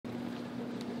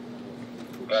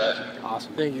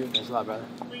Awesome. Thank you. Thanks a lot, brother.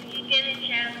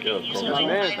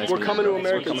 Man, we're coming to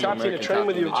American Top Team to train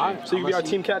with you, so you can be our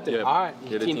team captain. Yeah. All right,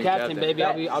 team captain, baby.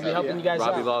 I'll be helping you guys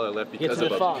out. Robbie Lawler left because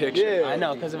of a picture. Yeah. I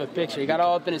know, because of a picture. He got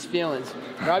all up in his feelings.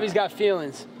 Robbie's got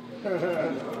feelings.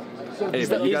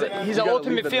 He's an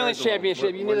Ultimate Feelings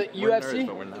Championship. You know the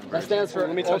UFC? That stands for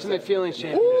Ultimate Feelings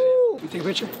Championship. Woo! You take a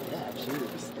picture? Yeah, absolutely.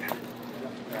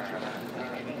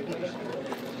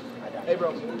 Hey,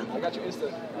 bro. I got your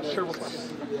Insta. Turbo.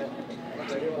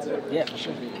 Yeah, for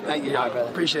sure. Thank you, y'all.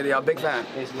 Appreciate it, y'all. Big fan.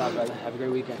 Thanks a lot, brother. Have a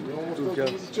great weekend.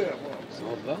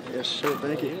 Yes, sir.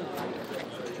 Thank you.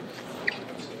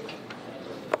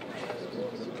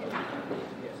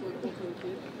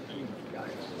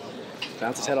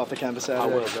 Bounce his head off the canvas. I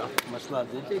will, bro. Much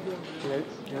love, dude. Can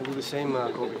I do the same,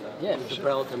 Colby? Yeah, the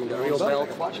belt, I mean, the real belt.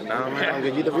 Nah, man,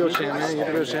 you're the real champ, man. You're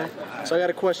the real champ. So I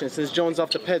got a question. Since Jones off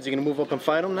the peds, you gonna move up and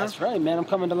fight him now? That's right, man. I'm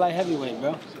coming to light heavyweight,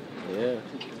 bro. Yeah.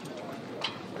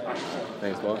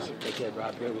 Thanks, boss. Take care,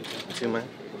 bro. Great weekend. You too, man.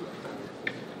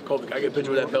 Colby, can I get a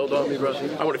picture with that belt on me, bro?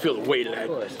 I want to feel the weight of that. Of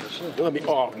course, for sure. Let me.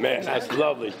 Oh man, that's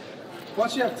lovely.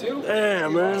 What you have two?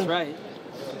 Damn, man. That's right.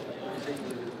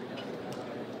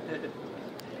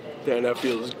 Damn, that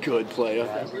feels good, player.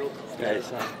 Hey,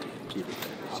 keep it.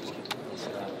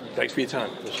 Thanks for your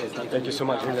time. Thank you so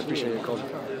much. Really appreciate it, Colby.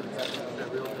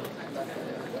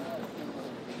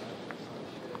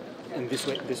 And this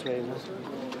way, no?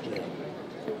 Yeah.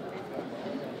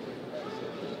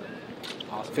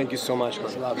 Awesome. Thank you so much, man.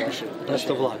 Best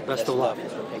of luck. Best of luck.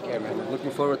 Take care, man.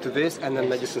 Looking forward to this and then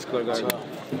Madison Square Garden.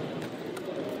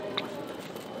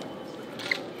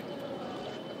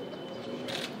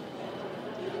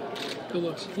 Good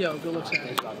looks. Yo, good looks.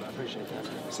 Thanks, brother. I appreciate that.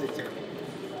 What's up,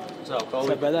 Colby?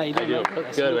 What's up, brother? How you doing?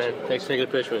 Good, man. Thanks for taking a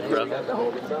picture with me, bro.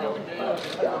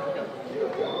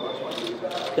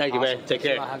 Thank you, man. Take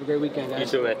care. Have a great weekend, guys. You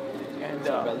too, man. And,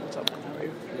 what's up? How are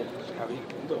you? How are you?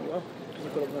 Doing well. Can you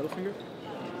put up a middle finger?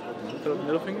 Put up a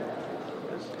middle finger?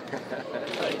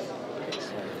 Nice.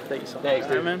 Thank you so much. Thanks,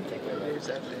 dude. Man. What's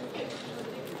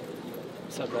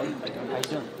up, brother? How you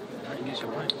doing? I can use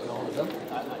your mic. You hold it up?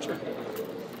 Sure.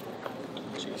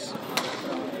 Jeez.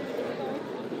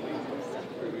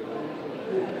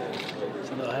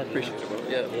 So go ahead. Appreciate it, bro.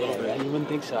 Yeah, a little Yeah, bit. you wouldn't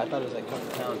think so. I thought it was like a couple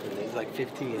pounds, but it was like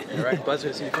 15. All right, buzz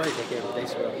to see you fight. Take care.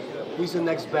 Thanks, bro. Who's the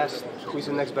next best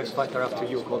fighter after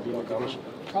you, Colby?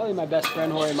 Probably my best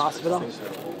friend, Jorge Masvidal.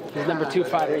 He's number 2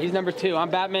 fighter. He's number 2. I'm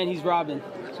Batman. He's Robin.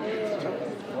 Okay.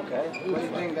 What do you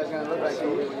think that's gonna look like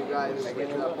when you guys get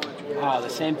to that point? Oh, the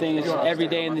same thing as every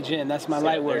day in the gym. That's my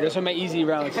light work. Those are my easy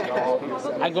rounds.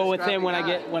 I go with him when I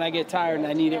get tired and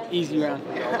I need an easy round.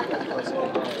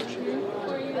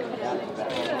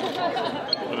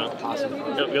 Awesome.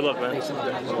 Good luck, man.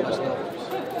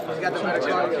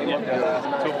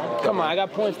 Come on, I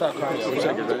got porn star cards. Get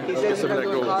some of that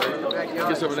gold.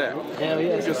 Get some of that. Hell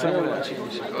yeah. Get some of that.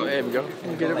 Oh, there we go.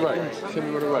 Get it right. Tell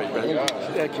me what it right, man.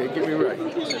 Yeah, kid, get me right.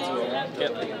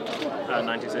 Yep.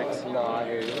 96. No, I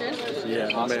hear you. Yeah,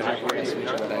 Awesome. man. Thanks,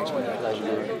 man.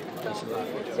 Pleasure.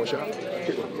 One shot.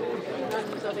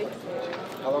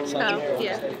 Oh,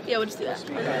 yeah. Yeah, we'll just do that.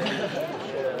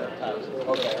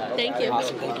 Thank you.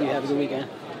 Awesome. Thank you. Have a good weekend.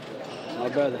 My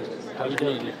brother. How you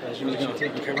doing? Pleasure meeting you.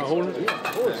 Can I hold it? Yeah, of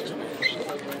course.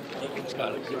 It's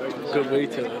got a good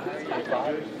weight to it.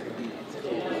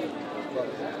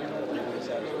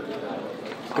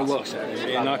 Good luck,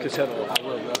 Saturday. Yeah, knock his head off. I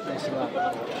will, bro. Thanks a lot.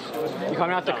 You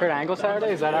coming out to Kurt Angle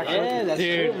Saturday? Is that actually? Yeah, that's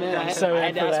dude, true, man. I'm so I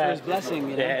had to into ask that. for his blessing,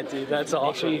 you know? Yeah, dude, that's Make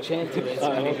awesome. sure you chant to it. It's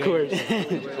Of course.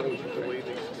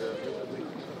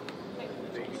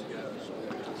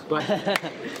 But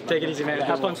take it easy, man.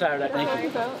 Have fun Saturday. Thank you.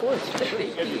 Of course.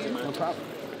 No problem.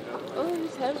 Oh,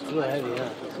 he's heavy. It's a little heavy, huh?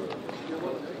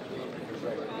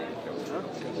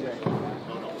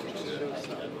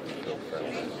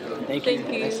 Thank you.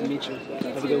 Thank you. Nice to meet you.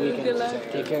 Have a good weekend. Good luck.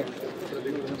 Take care.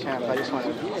 Champ, I just want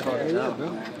to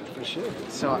Bro. For sure.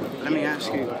 So let me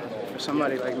ask you, for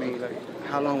somebody like me, like,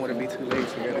 how long would it be too late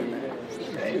to get in there?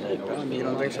 Bro, I mean, You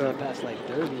don't think so? past like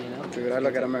 30, you know? Dude, I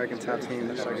look at American Top Team,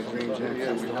 it's like a dream gym.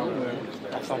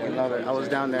 I fucking love it. I was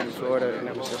down there in Florida, and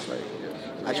it was just like,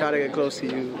 I tried to get close to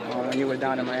you when you were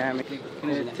down in Miami.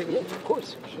 Yeah, of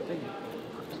course. For sure.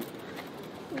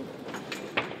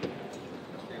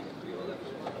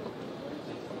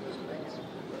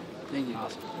 Thank you.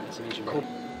 Awesome. Nice to meet you, bro. Cool.